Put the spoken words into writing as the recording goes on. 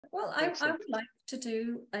Well, I would like to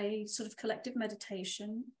do a sort of collective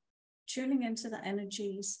meditation, tuning into the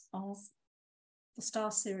energies of the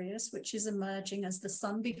star Sirius, which is emerging as the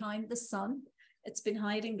sun behind the sun. It's been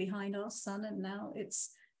hiding behind our sun, and now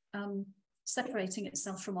it's separating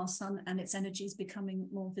itself from our sun, and its energy is becoming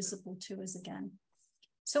more visible to us again.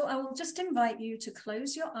 So I will just invite you to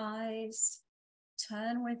close your eyes,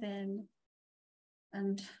 turn within,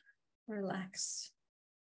 and relax.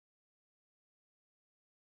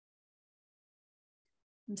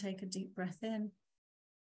 And take a deep breath in.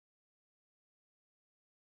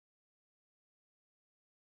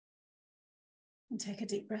 And take a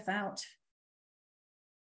deep breath out.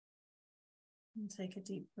 And take a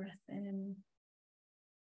deep breath in.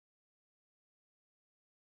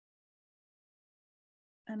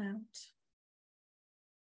 And out.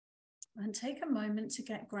 And take a moment to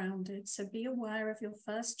get grounded. So be aware of your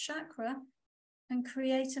first chakra and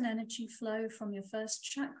create an energy flow from your first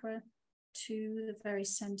chakra to the very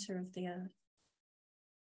center of the earth.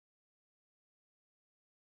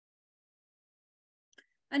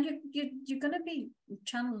 And you're going to be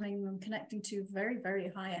channeling and connecting to very, very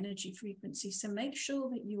high energy frequency. So make sure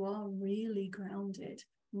that you are really grounded,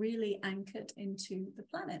 really anchored into the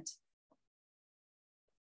planet.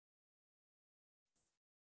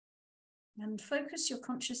 And focus your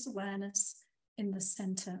conscious awareness in the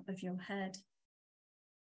center of your head.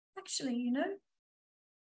 Actually, you know,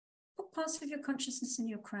 put parts of your consciousness in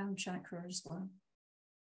your crown chakra as well.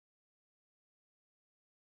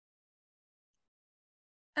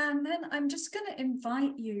 And then I'm just going to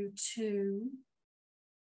invite you to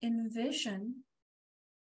envision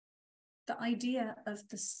the idea of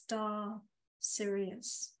the star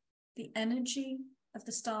Sirius. The energy of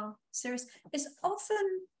the star Sirius is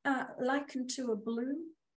often likened to a blue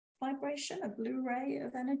vibration, a blue ray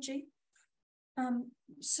of energy.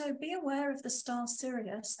 So be aware of the star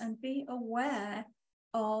Sirius and be aware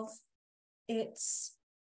of its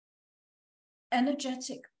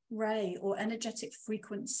energetic ray or energetic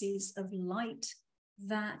frequencies of light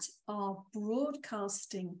that are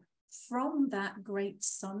broadcasting from that great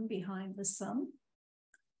sun behind the sun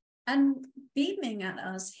and beaming at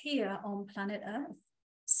us here on planet Earth,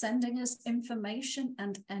 sending us information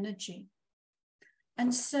and energy.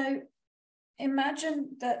 And so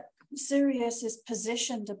imagine that Sirius is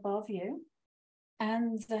positioned above you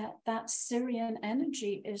and that Sirian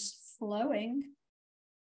energy is flowing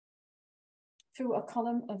through a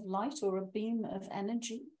column of light or a beam of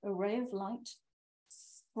energy, a ray of light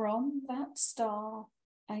from that star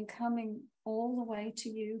and coming all the way to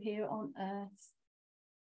you here on Earth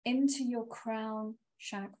into your crown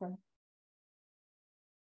chakra.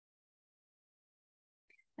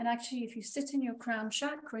 And actually, if you sit in your crown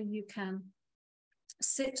chakra, you can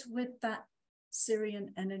sit with that Sirian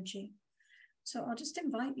energy. So I'll just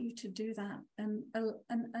invite you to do that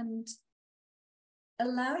and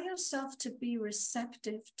allow yourself to be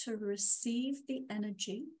receptive to receive the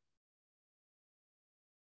energy,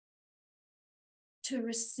 to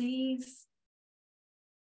receive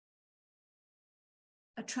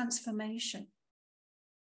a transformation,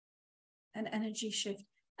 an energy shift.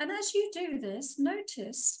 And as you do this,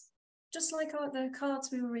 notice, just like the cards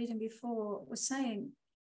we were reading before were saying,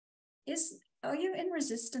 are you in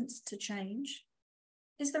resistance to change?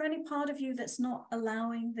 Is there any part of you that's not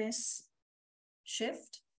allowing this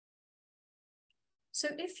shift? So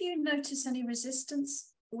if you notice any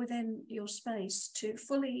resistance within your space to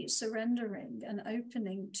fully surrendering and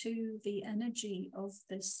opening to the energy of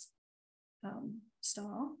this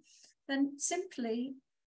star, then simply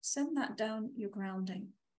send that down your grounding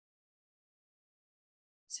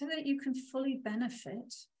so that you can fully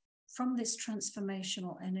benefit from this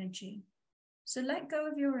transformational energy. So let go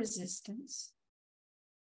of your resistance.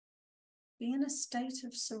 Be in a state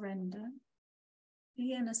of surrender.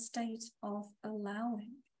 Be in a state of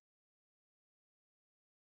allowing.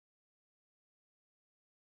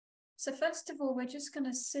 So first of all, we're just going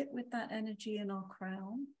to sit with that energy in our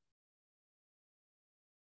crown.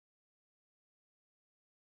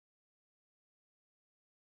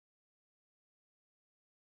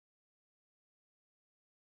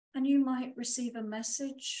 And you might receive a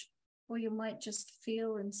message, or you might just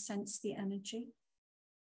feel and sense the energy.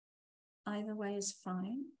 Either way is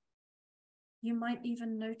fine. You might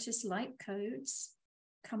even notice light codes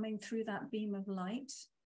coming through that beam of light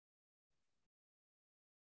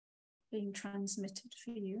being transmitted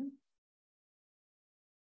for you.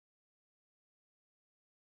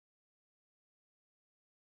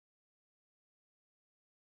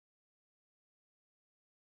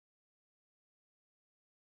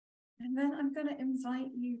 And then I'm going to invite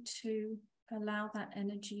you to allow that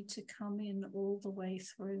energy to come in all the way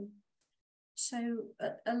through. So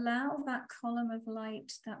allow that column of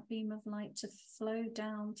light, that beam of light, to flow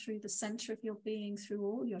down through the center of your being, through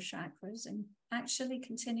all your chakras, and actually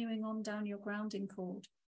continuing on down your grounding cord,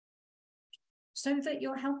 so that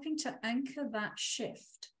you're helping to anchor that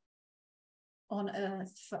shift on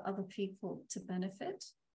earth for other people to benefit.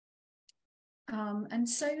 And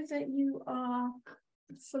so that you are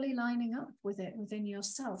fully lining up with it within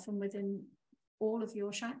yourself and within all of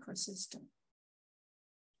your chakra system.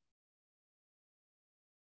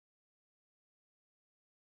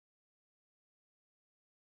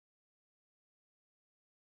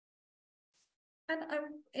 And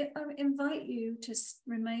I invite you to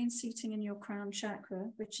remain seating in your crown chakra,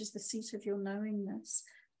 which is the seat of your knowingness,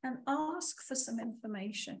 and ask for some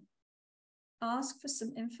information. Ask for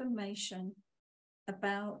some information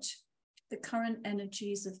about the current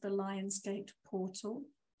energies of the Lion's Gate portal,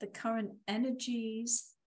 the current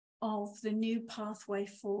energies of the new pathway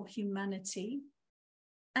for humanity,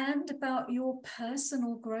 and about your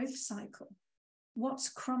personal growth cycle. What's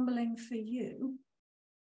crumbling for you?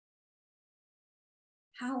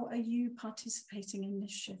 How are you participating in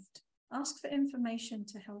this shift? Ask for information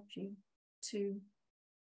to help you to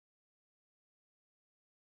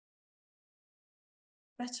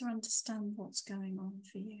better understand what's going on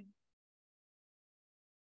for you.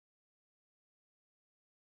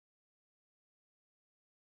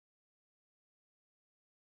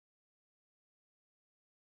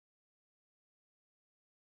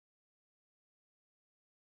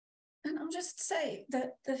 And I'll just say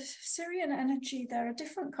that the Sirian energy, there are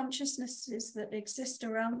different consciousnesses that exist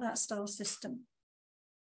around that star system.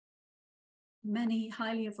 Many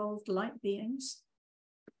highly evolved light beings.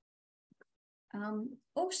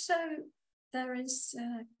 Also, there is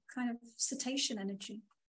a kind of cetacean energy.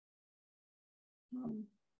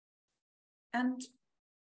 And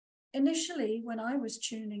initially, when I was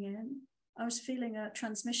tuning in, I was feeling a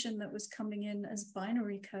transmission that was coming in as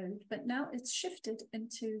binary code, but now it's shifted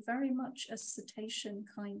into very much a cetacean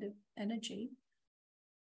kind of energy.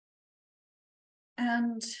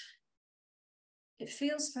 And it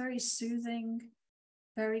feels very soothing,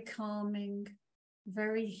 very calming,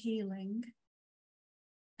 very healing.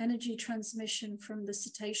 Energy transmission from the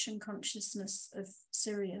cetacean consciousness of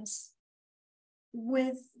Sirius,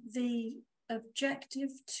 with the objective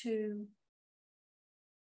to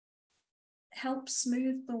help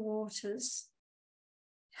smooth the waters,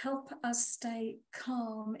 help us stay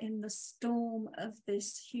calm in the storm of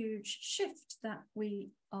this huge shift that we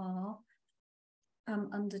are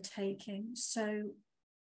undertaking. So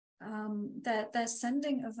they're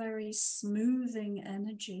sending a very smoothing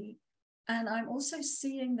energy. And I'm also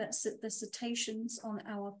seeing that the cetaceans on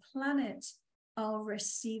our planet are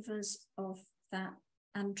receivers of that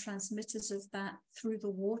and transmitters of that through the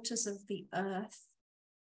waters of the earth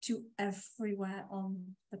to everywhere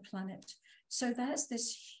on the planet. So there's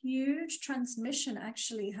this huge transmission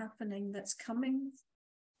actually happening that's coming.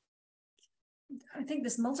 I think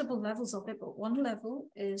there's multiple levels of it, but one level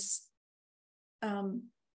is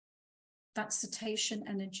that cetacean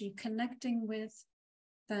energy connecting with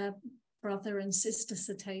their brother and sister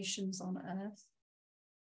cetaceans on Earth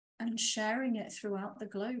and sharing it throughout the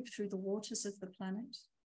globe, through the waters of the planet,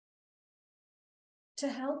 to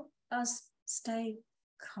help us stay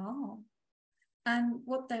calm. And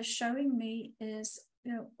what they're showing me is,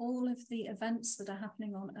 you know, all of the events that are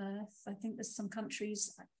happening on Earth. I think there's some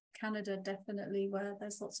countries, Canada definitely, where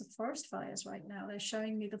there's lots of forest fires right now. They're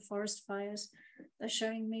showing me the forest fires. They're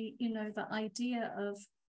showing me, you know, the idea of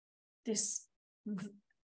this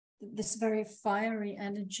very fiery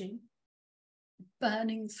energy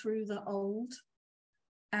burning through the old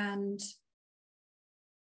and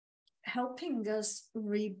helping us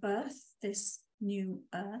rebirth this new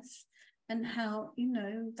Earth, and how, you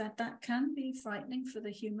know, that can be frightening for the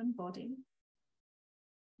human body,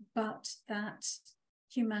 but that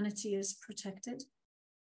humanity is protected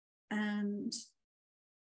and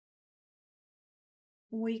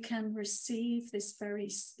we can receive these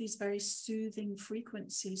very soothing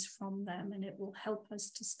frequencies from them, and it will help us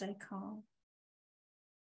to stay calm.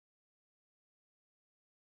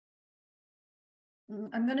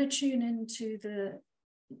 I'm going to tune into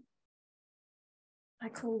I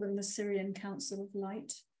call them the Sirian Council of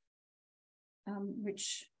Light,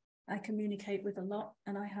 which I communicate with a lot,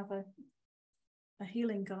 and I have a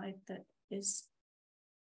healing guide that is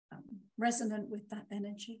resonant with that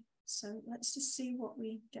energy. So let's just see what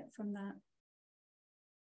we get from that.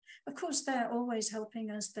 Of course, they're always helping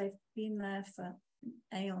us. They've been there for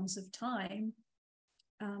aeons of time,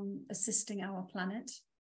 assisting our planet.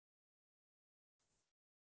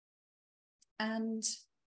 And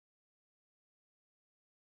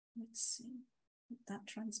let's see what that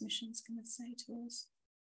transmission is going to say to us.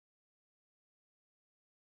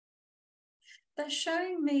 They're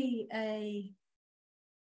showing me a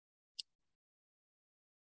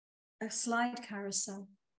slide carousel,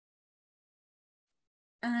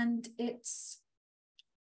 and it's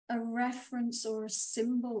a reference or a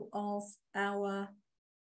symbol of our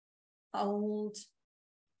old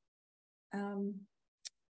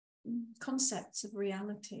concepts of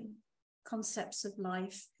reality, concepts of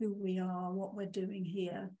life, who we are, what we're doing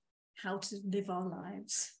here, how to live our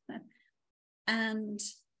lives. And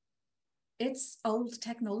it's old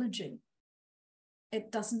technology.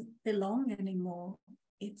 It doesn't belong anymore.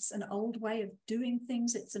 It's an old way of doing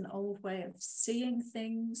things. It's an old way of seeing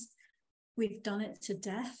things. We've done it to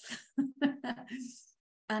death.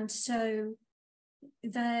 And so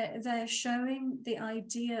they're showing the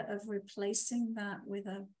idea of replacing that with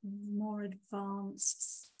a more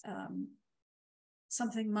advanced,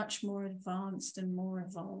 something much more advanced and more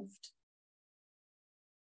evolved.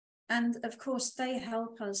 And of course, they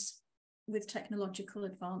help us with technological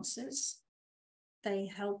advances. They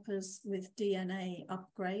help us with DNA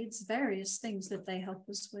upgrades, various things that they help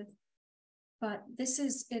us with. But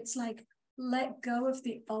it's like, let go of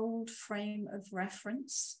the old frame of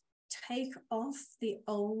reference, take off the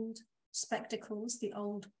old spectacles, the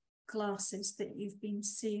old glasses that you've been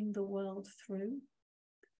seeing the world through.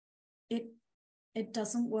 It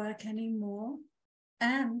doesn't work anymore.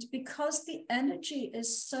 And because the energy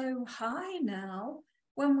is so high now,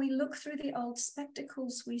 when we look through the old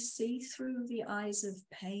spectacles, we see through the eyes of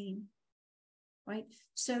pain, right?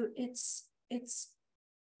 So it's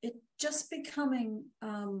just becoming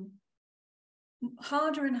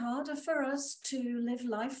harder and harder for us to live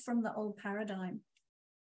life from the old paradigm.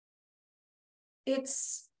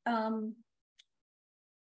 It's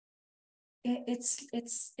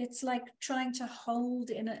like trying to hide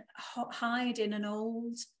in an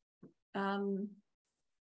old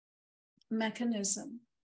mechanism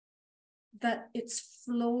that its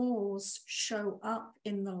flaws show up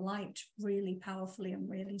in the light really powerfully and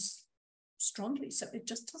really strongly. So it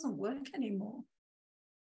just doesn't work anymore.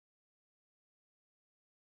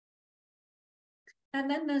 And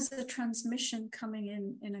then there's a transmission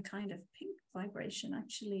coming in a kind of pink vibration,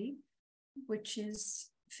 actually, which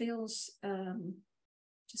feels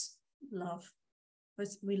just love.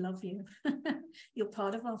 We love you. You're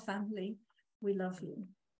part of our family. We love you.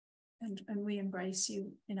 And we embrace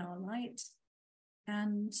you in our light.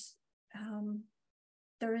 And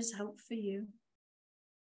there is hope for you.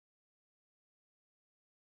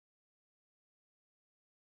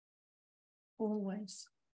 Always.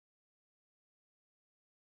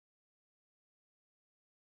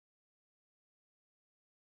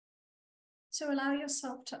 So allow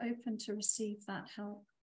yourself to open to receive that help,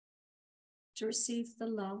 to receive the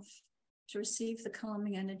love, to receive the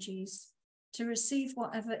calming energies, to receive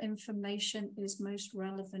whatever information is most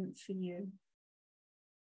relevant for you.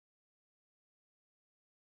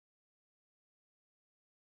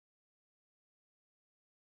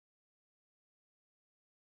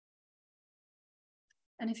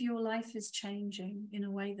 And if your life is changing in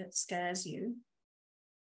a way that scares you,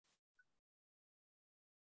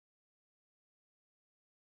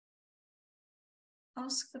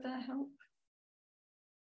 ask for their help.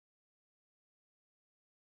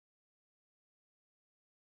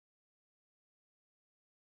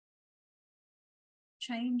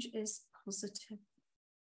 Change is positive.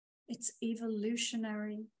 It's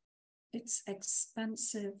evolutionary. It's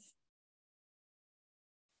expansive.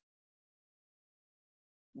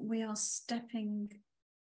 We are stepping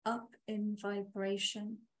up in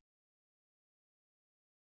vibration.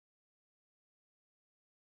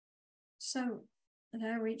 So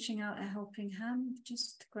they're reaching out a helping hand.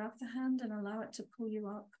 Just grab the hand and allow it to pull you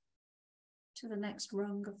up to the next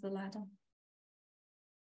rung of the ladder.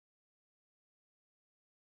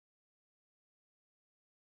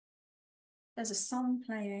 There's a song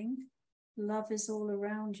playing. Love is all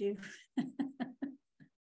around you. I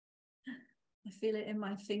feel it in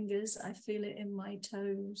my fingers. I feel it in my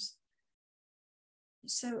toes.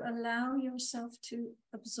 So allow yourself to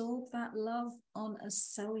absorb that love on a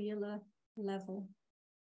cellular level.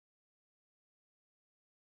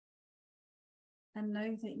 And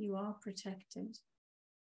know that you are protected.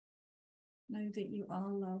 Know that you are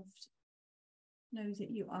loved. Know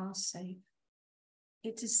that you are safe.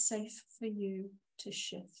 It is safe for you to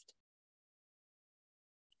shift.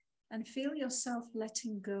 And feel yourself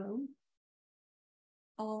letting go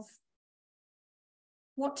of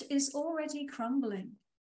what is already crumbling.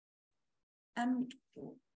 And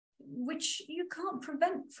which you can't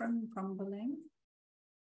prevent from crumbling.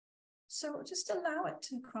 So just allow it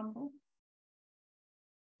to crumble.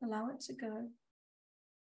 Allow it to go.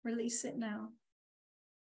 Release it now.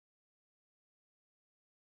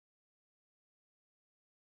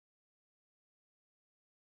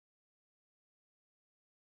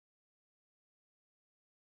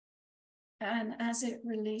 And as it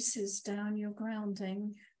releases down your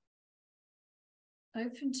grounding,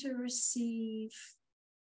 open to receive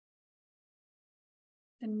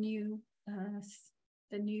the new earth,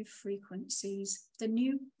 the new frequencies, the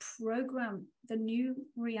new program, the new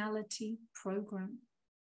reality program.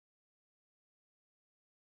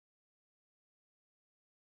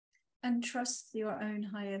 And trust your own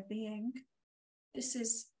higher being. This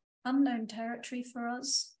is unknown territory for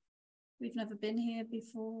us. We've never been here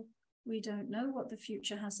before. We don't know what the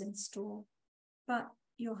future has in store, but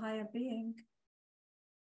your higher being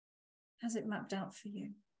has it mapped out for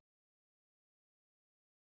you.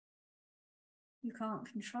 You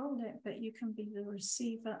can't control it, but you can be the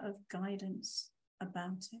receiver of guidance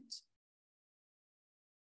about it.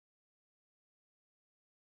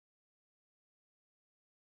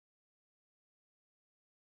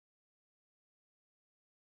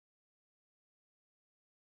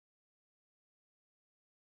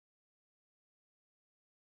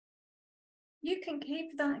 You can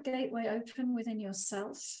keep that gateway open within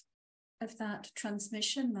yourself of that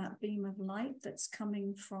transmission, that beam of light that's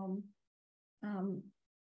coming from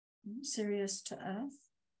Sirius to Earth.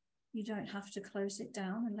 You don't have to close it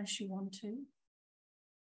down unless you want to.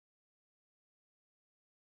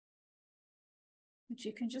 But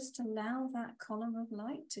you can just allow that column of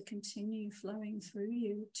light to continue flowing through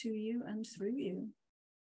you, to you, and through you.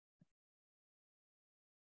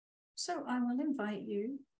 So I will invite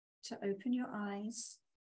you to open your eyes,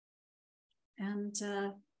 and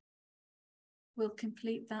we'll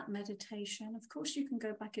complete that meditation. Of course, you can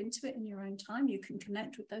go back into it in your own time. You can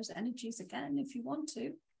connect with those energies again if you want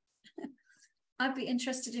to. I'd be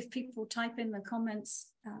interested if people type in the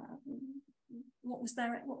comments, what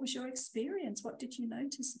was your experience? What did you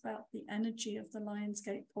notice about the energy of the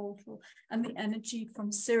Lionsgate portal and the energy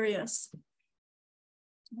from Sirius?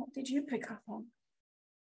 What did you pick up on?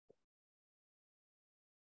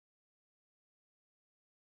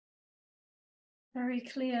 Very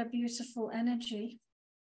clear, beautiful energy.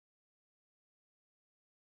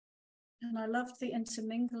 And I loved the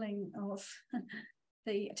intermingling of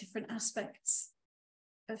the different aspects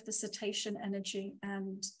of the cetacean energy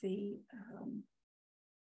and the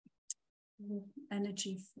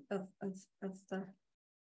energy of the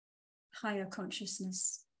higher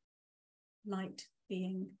consciousness, light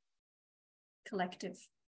being, collective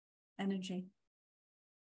energy.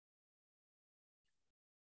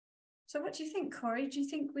 So what do you think, Corey? Do you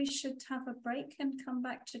think we should have a break and come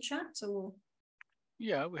back to chat, or?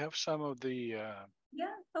 Yeah, we have some of the yeah,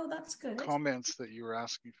 oh, that's good. Comments that you were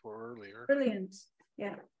asking for earlier. Brilliant.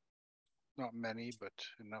 Yeah. Not many, but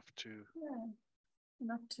enough to. Yeah,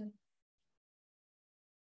 enough to.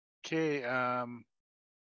 Okay.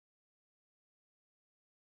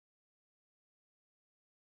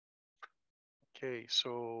 Okay,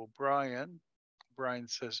 so Brian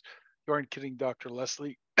says, "You aren't kidding, Dr.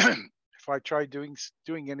 Lesley. If I try doing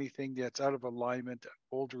anything that's out of alignment,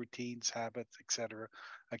 old routines, habits, etc.,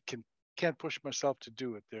 I can't push myself to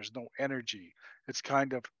do it. There's no energy. It's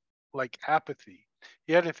kind of like apathy.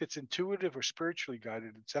 Yet if it's intuitive or spiritually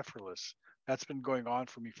guided, it's effortless. That's been going on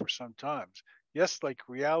for me for some times. Yes, like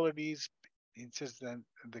realities." It says then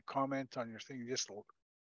the comment on your thing, just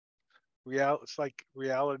it's like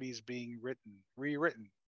realities being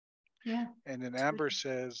rewritten. Yeah. And then Amber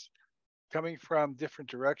says, coming from different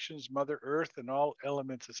directions, Mother Earth and all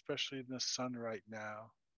elements, especially in the sun right now.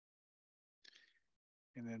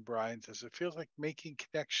 And then Brian says, it feels like making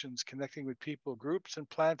connections, connecting with people, groups, and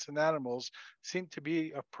plants and animals seem to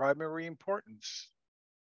be of primary importance.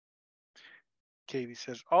 Katie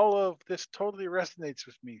says, all of this totally resonates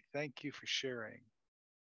with me. Thank you for sharing.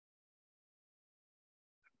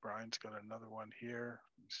 Brian's got another one here.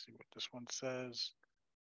 Let's see what this one says.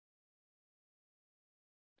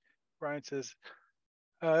 Brian says,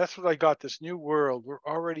 that's what I got, this new world. We're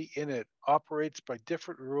already in it. Operates by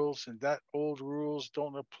different rules, and that old rules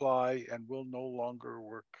don't apply and will no longer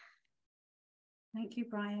work. Thank you,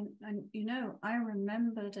 Brian. And you know, I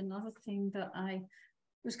remembered another thing that I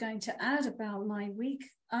was going to add about my week.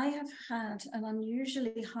 I have had an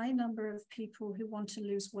unusually high number of people who want to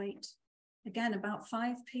lose weight. Again, about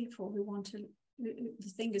 5 people who want to, the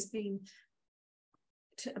thing has been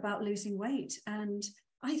about losing weight. And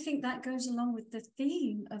I think that goes along with the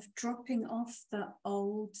theme of dropping off the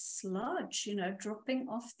old sludge, you know, dropping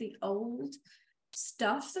off the old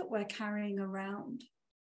stuff that we're carrying around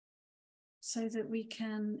so that we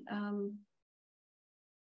can,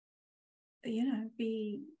 you know,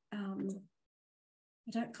 be,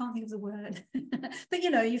 can't think of the word, but,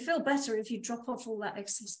 you know, you feel better if you drop off all that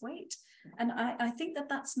excess weight. And I think that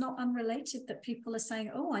that's not unrelated, that people are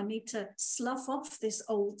saying, oh, I need to slough off this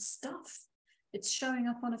old stuff. It's showing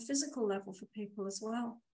up on a physical level for people as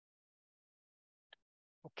well.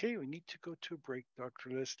 Okay, we need to go to a break, Dr.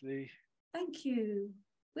 Lesley. Thank you.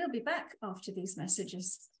 We'll be back after these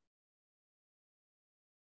messages.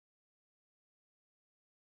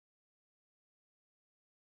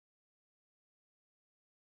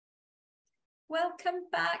 Welcome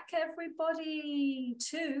back, everybody,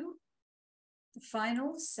 to the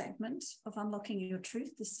final segment of Unlocking Your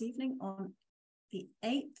Truth this evening on the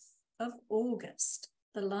 8th of August,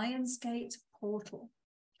 the Lionsgate portal,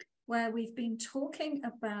 where we've been talking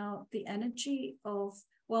about the energy of,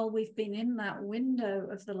 well, we've been in that window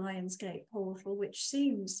of the Lionsgate portal, which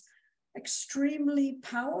seems extremely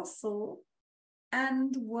powerful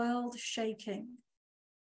and world-shaking.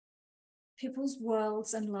 People's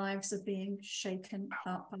worlds and lives are being shaken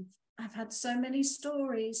up. I've had so many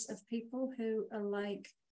stories of people who are like,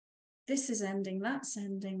 this is ending, that's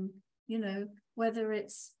ending, you know, whether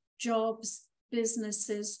it's jobs,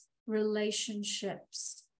 businesses,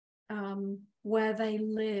 relationships, where they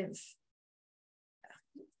live,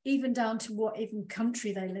 even down to what even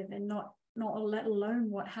country they live in, not let alone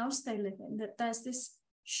what house they live in, that there's this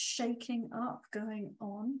shaking up going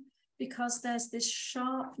on because there's this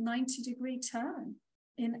sharp 90-degree turn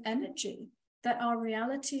in energy, that our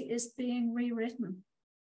reality is being rewritten.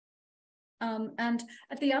 And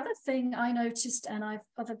the other thing I noticed, and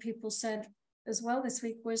other people said as well this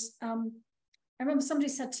week, was I remember somebody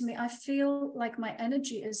said to me, I feel like my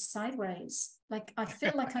energy is sideways. Like I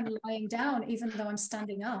feel like I'm lying down, even though I'm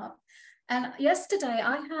standing up. And yesterday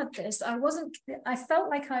I had this, I felt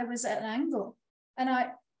like I was at an angle, and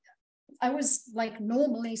I was like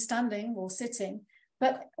normally standing or sitting,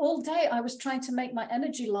 but all day I was trying to make my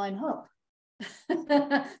energy line up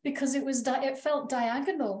because it felt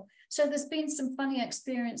diagonal. So there's been some funny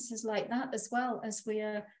experiences like that as well, as we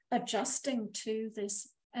are adjusting to this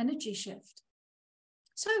energy shift.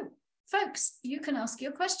 So, folks, you can ask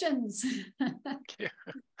your questions.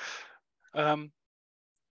 Yeah.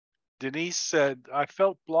 Denise said, I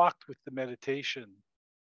felt blocked with the meditation.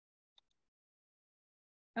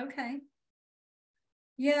 Okay.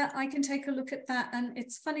 Yeah, I can take a look at that. And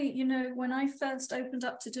it's funny, you know, when I first opened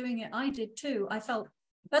up to doing it, I did too. I felt,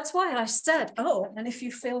 that's why I said, oh, and if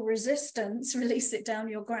you feel resistance, release it down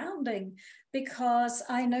your grounding. Because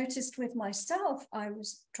I noticed with myself, I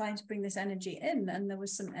was trying to bring this energy in, and there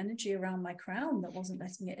was some energy around my crown that wasn't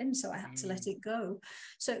letting it in. So I had to let it go.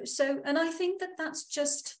 So, and I think that that's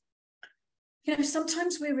just, you know,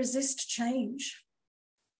 sometimes we resist change.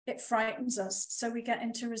 It frightens us, so we get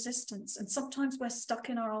into resistance, and sometimes we're stuck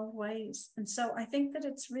in our old ways. And so I think that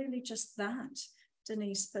it's really just that,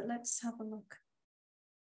 Denise, but let's have a look.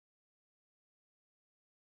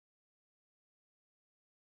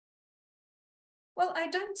 Well, I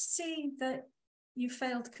don't see that you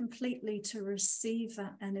failed completely to receive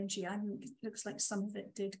that energy. I mean, it looks like some of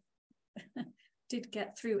it did did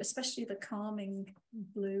get through, especially the calming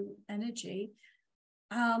blue energy.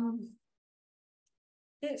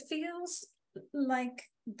 It feels like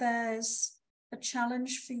there's a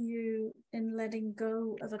challenge for you in letting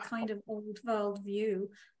go of a kind of old world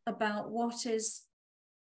view about what is,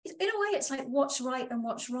 in a way, it's like what's right and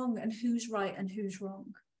what's wrong, and who's right and who's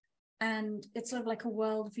wrong. And it's sort of like a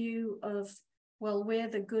world view of, well, we're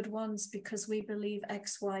the good ones because we believe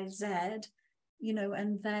X, Y, Z, you know,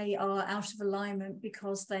 and they are out of alignment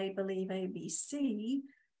because they believe A, B, C.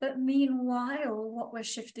 But meanwhile, what we're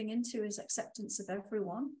shifting into is acceptance of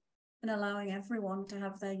everyone and allowing everyone to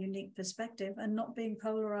have their unique perspective and not being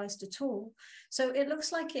polarized at all. So it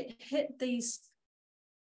looks like it hit these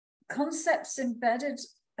concepts embedded,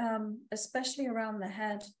 especially around the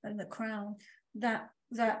head and the crown, that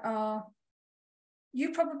are,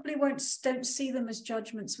 you probably don't see them as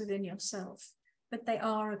judgments within yourself, but they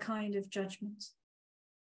are a kind of judgment.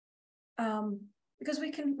 Because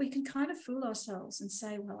we can kind of fool ourselves and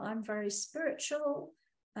say, well, I'm very spiritual,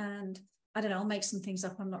 and I don't know, I'll make some things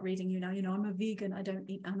up. I'm not reading you now. You know, I'm a vegan. I don't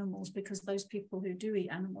eat animals, because those people who do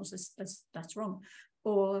eat animals, that's wrong.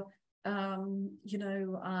 Or, you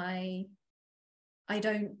know, I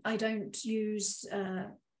don't use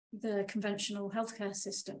the conventional healthcare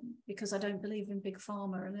system because I don't believe in big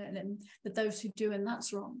pharma, and but those who do, and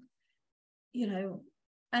that's wrong. You know,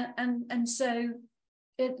 And so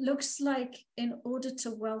it looks like in order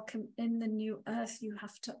to welcome in the new earth, you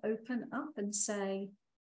have to open up and say,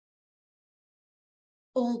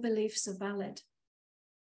 all beliefs are valid.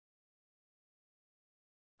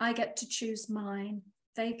 I get to choose mine.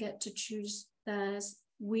 They get to choose theirs.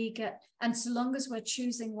 We get, and so long as we're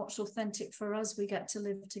choosing what's authentic for us, we get to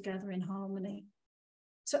live together in harmony.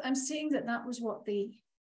 So I'm seeing that that was what the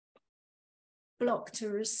block to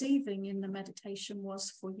receiving in the meditation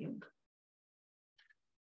was for you.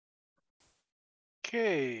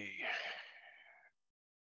 Okay.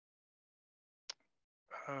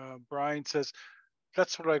 Brian says,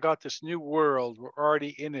 that's what I got, this new world. We're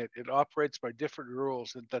already in it. It operates by different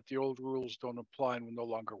rules, and that the old rules don't apply and will no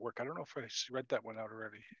longer work. I don't know if I read that one out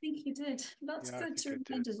already. I think you did. That's good to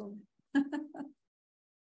remind us on.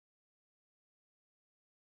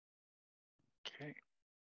 Okay.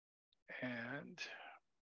 And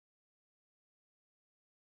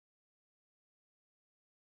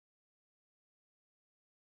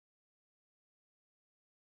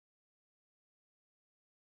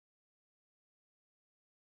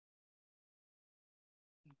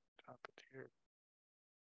top it here.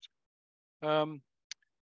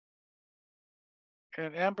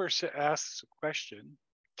 And Amber asks a question.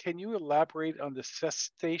 Can you elaborate on the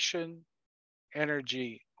cetacean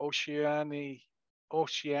energy, oceanic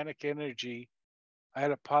energy? I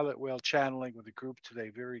had a pilot whale channeling with a group today.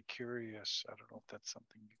 Very curious. I don't know if that's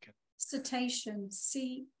something you can. Cetacean,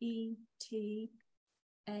 C-E-T-A-C-E-A-N.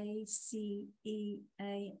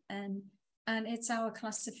 And it's our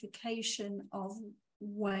classification of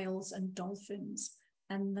whales and dolphins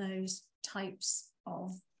and those types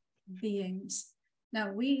of beings. Now,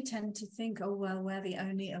 we tend to think, oh, well, we're the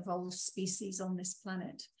only evolved species on this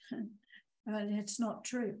planet. But it's not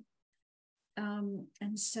true. And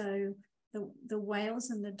so the whales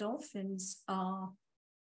and the dolphins are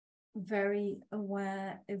very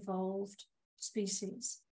aware, evolved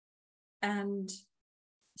species. And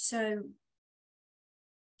so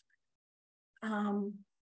I'm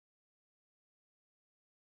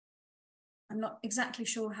not exactly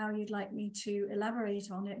sure how you'd like me to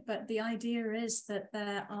elaborate on it, but the idea is that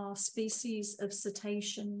there are species of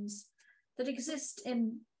cetaceans that exist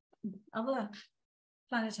in other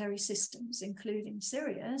planetary systems, including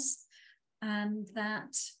Sirius, and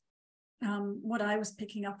that what I was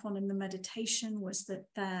picking up on in the meditation was that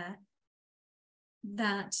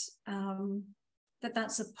that's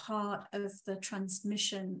a part of the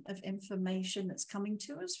transmission of information that's coming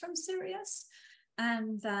to us from Sirius,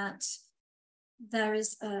 and that there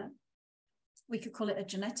is we could call it a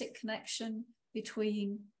genetic connection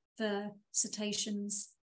between the cetaceans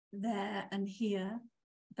there and here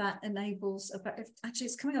that enables, actually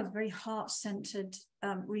it's coming out of very heart-centered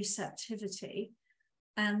receptivity,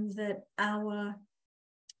 and that our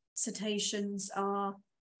cetaceans are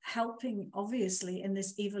helping, obviously, in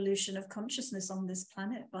this evolution of consciousness on this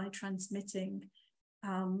planet by transmitting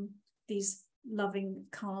these loving,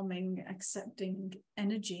 calming, accepting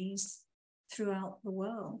energies throughout the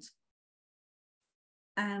world.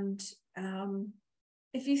 And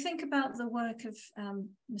if you think about the work of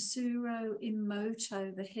Masaru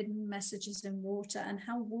Emoto, The Hidden Messages in Water, and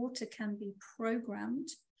how water can be programmed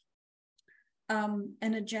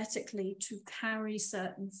energetically to carry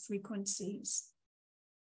certain frequencies,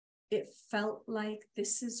 it felt like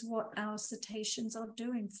this is what our cetaceans are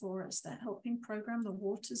doing for us. They're helping program the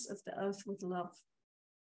waters of the earth with love.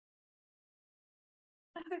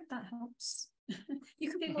 I hope that helps. You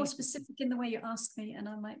can be more specific in the way you ask me, and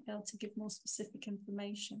I might be able to give more specific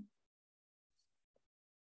information.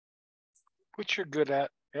 Which you're good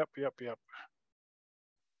at. Yep.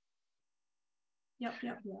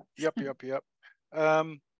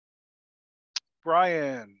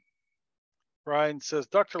 Brian says,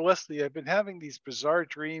 Dr. Lesley, I've been having these bizarre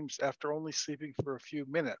dreams after only sleeping for a few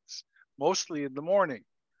minutes, mostly in the morning.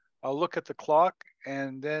 I'll look at the clock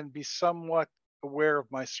and then be somewhat aware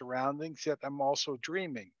of my surroundings, yet I'm also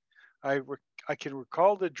dreaming. I can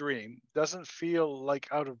recall the dream. Doesn't feel like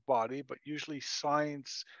out of body, but usually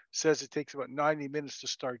science says it takes about 90 minutes to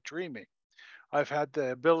start dreaming. I've had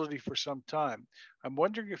the ability for some time. I'm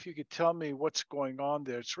wondering if you could tell me what's going on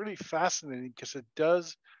there. It's really fascinating because it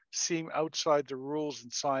does seem outside the rules in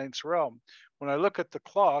science realm. When I look at the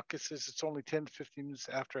clock, it says it's only 10 to 15 minutes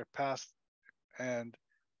after I passed, and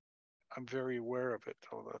I'm very aware of it.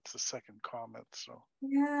 Oh, that's the second comment. So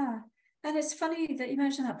yeah, and it's funny that you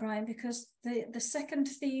mentioned that, Brian, because the second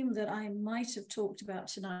theme that I might have talked about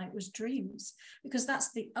tonight was dreams, because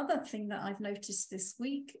that's the other thing that I've noticed this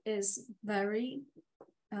week is very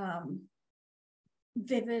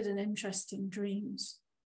vivid and interesting dreams.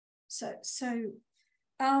 So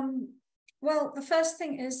Well, the first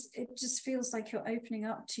thing is it just feels like you're opening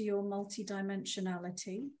up to your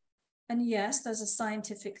multidimensionality. And yes, there's a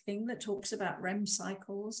scientific thing that talks about REM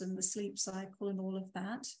cycles and the sleep cycle and all of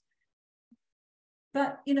that.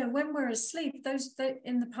 But, you know, when we're asleep,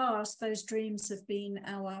 in the past, those dreams have been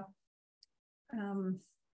our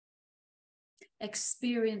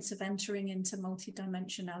experience of entering into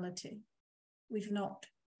multidimensionality. We've not,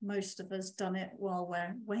 most of us, done it while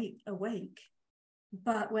we're awake,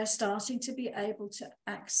 but we're starting to be able to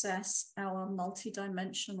access our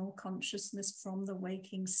multidimensional consciousness from the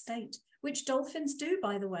waking state, which dolphins do,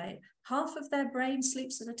 by the way. Half of their brain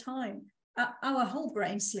sleeps at a time. Our whole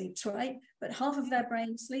brain sleeps, right? But half of their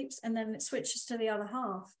brain sleeps and then it switches to the other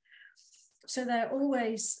half. So they're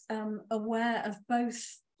always aware of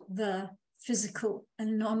both the physical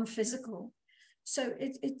and non-physical. So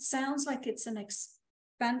it sounds like it's an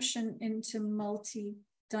expansion into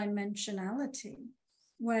multi-dimensionality,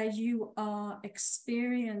 where you are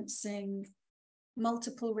experiencing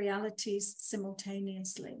multiple realities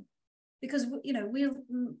simultaneously. Because, you know,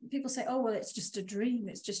 people say, oh, well, it's just a dream,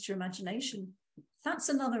 it's just your imagination. That's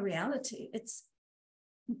another reality. It's,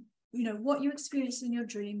 you know, what you experience in your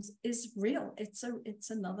dreams is real. It's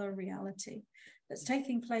another reality that's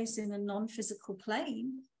taking place in a non-physical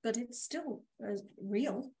plane, but it's still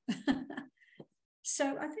real.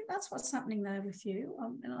 So I think that's what's happening there with you.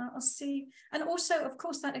 And I'll see. And also, of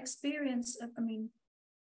course, that experience of, I mean,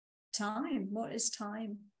 time. What is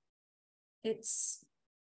time? There's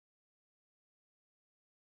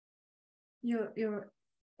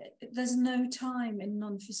no time in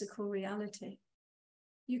non-physical reality.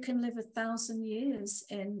 You can live 1,000 years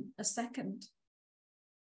in a second.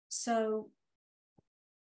 So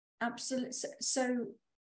absolutely. So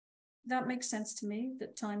that makes sense to me,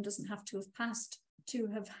 that time doesn't have to have passed to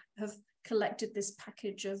have collected this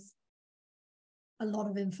package of a lot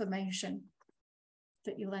of information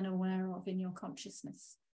that you're then aware of in your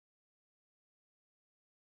consciousness.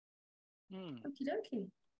 Okie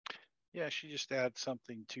dokie. Yeah, she just adds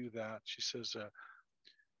something to that. She says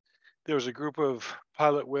there was a group of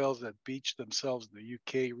pilot whales that beached themselves in the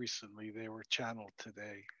UK recently. They were channeled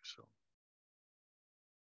today. So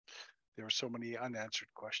there were so many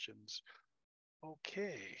unanswered questions.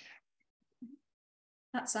 Okay.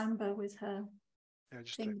 That's Amber with her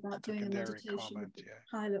just thing about doing a meditation comment, with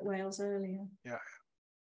pilot whales earlier. Yeah.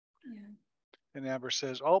 Yeah. And Amber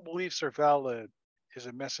says, all beliefs are valid is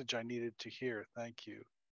a message I needed to hear. Thank you.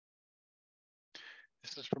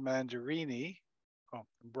 This is from Angerini. Oh,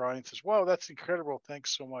 and Brian says, wow, that's incredible.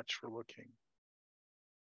 Thanks so much for looking.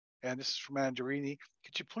 And this is from Angerini.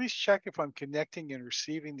 Could you please check if I'm connecting and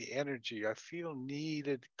receiving the energy? I feel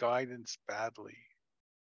needed guidance badly.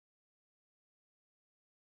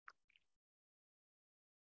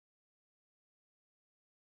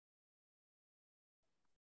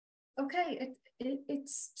 Okay,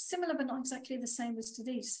 it's similar but not exactly the same as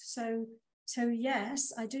Denise. So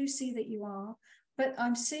yes, I do see that you are, but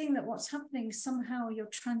I'm seeing that what's happening, somehow you're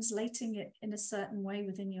translating it in a certain way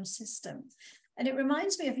within your system. And it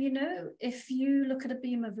reminds me of, you know, if you look at a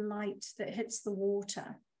beam of light that hits the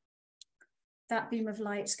water, that beam of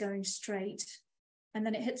light's going straight, and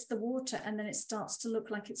then it hits the water, and then it starts to look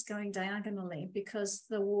like it's going diagonally because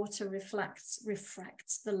the water refracts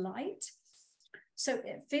the light. So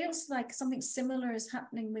it feels like something similar is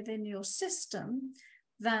happening within your system,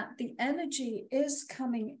 that the energy is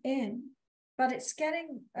coming in, but it's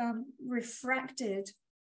getting refracted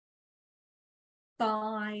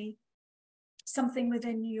by something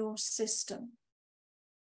within your system.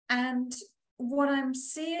 And what I'm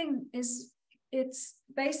seeing is it's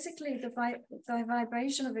basically the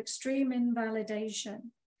vibration of extreme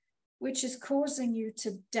invalidation, which is causing you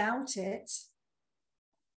to doubt it.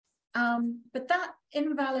 But that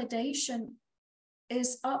invalidation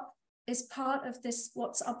is part of this,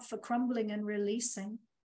 what's up for crumbling and releasing.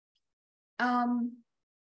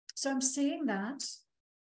 So I'm seeing that.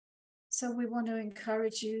 So we want to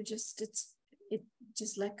encourage you, just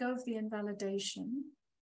let go of the invalidation.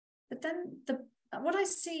 But then what I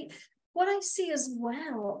see as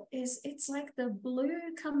well is it's like the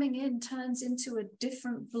blue coming in turns into a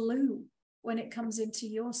different blue when it comes into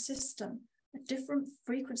your system. A different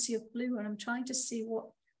frequency of blue, and I'm trying to see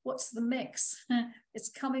what's the mix. It's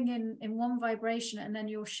coming in one vibration and then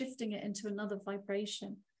you're shifting it into another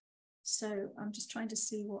vibration. So I'm just trying to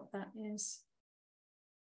see what that is.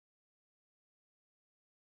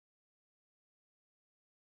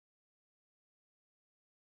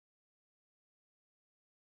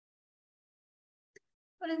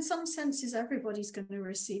 But in some senses, everybody's going to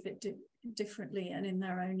receive it differently and in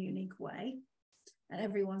their own unique way. and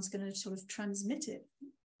everyone's going to sort of transmit it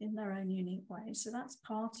in their own unique way. So that's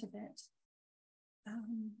part of it.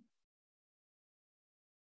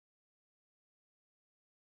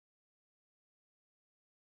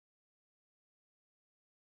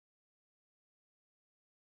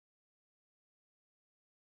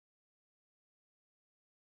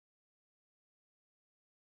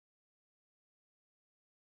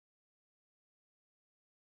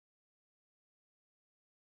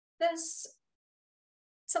 There's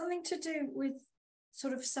something to do with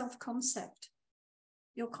sort of self-concept,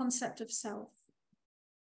 your concept of self,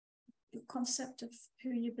 your concept of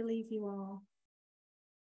who you believe you are,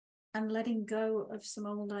 and letting go of some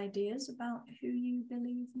old ideas about who you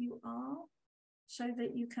believe you are so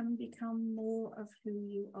that you can become more of who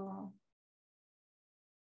you are.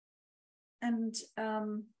 And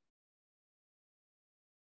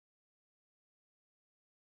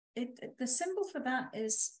the symbol for that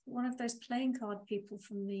is one of those playing card people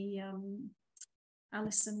from the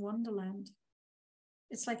Alice in Wonderland.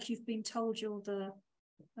 It's like you've been told you're the,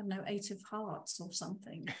 I don't know, 8 of Hearts or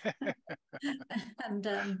something. And,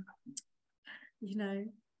 you know,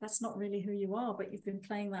 that's not really who you are, but you've been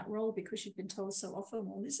playing that role because you've been told so often,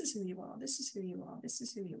 well, this is who you are, this is who you are, this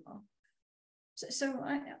is who you are. So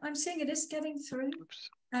I'm seeing it is getting through. Oops.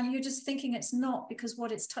 And you're just thinking it's not because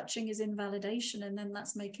what it's touching is invalidation, and then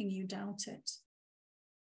that's making you doubt it.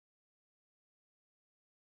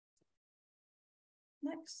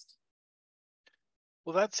 Next.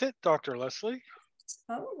 Well, that's it, Dr. Lesley.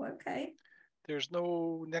 Oh, okay. There's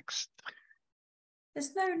no next.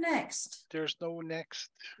 There's no next. There's no next.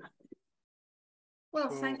 Well,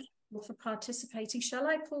 thank you for participating. Shall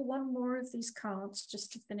I pull one more of these cards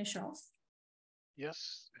just to finish off?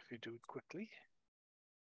 Yes, if you do it quickly.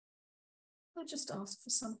 I'll just ask for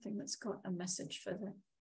something that's got a message for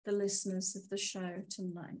the listeners of the show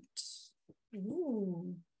tonight.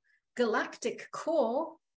 Ooh. Galactic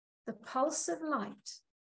core, the pulse of light.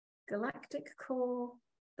 Galactic core,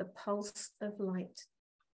 the pulse of light.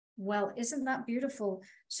 Well, isn't that beautiful?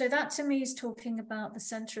 So that to me is talking about the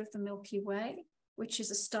center of the Milky Way, which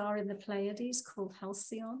is a star in the Pleiades called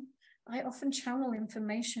Halcyon. I often channel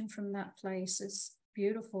information from that place. It's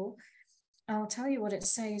beautiful. I'll tell you what it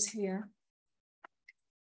says here.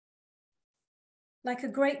 Like a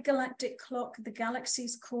great galactic clock, the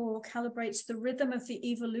galaxy's core calibrates the rhythm of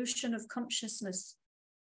the evolution of consciousness.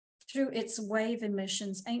 Through its wave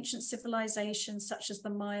emissions, ancient civilizations such as the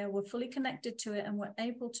Maya were fully connected to it and were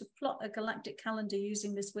able to plot a galactic calendar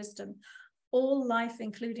using this wisdom. All life,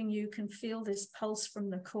 including you, can feel this pulse from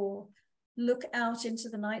the core. Look out into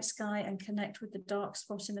the night sky and connect with the dark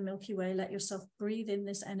spot in the Milky Way. Let yourself breathe in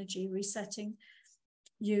this energy, resetting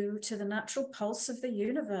you to the natural pulse of the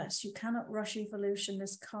universe. You cannot rush evolution.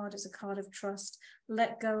 This card is a card of trust.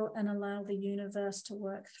 Let go and allow the universe to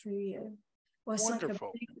work through you. Well, it's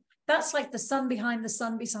Wonderful. That's like the sun behind the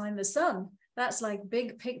sun behind the sun. That's like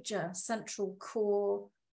big picture, central core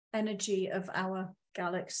energy of our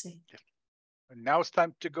galaxy. And now it's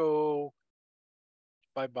time to go.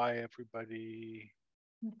 Bye-bye, everybody.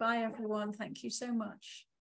 Bye, everyone. Thank you so much.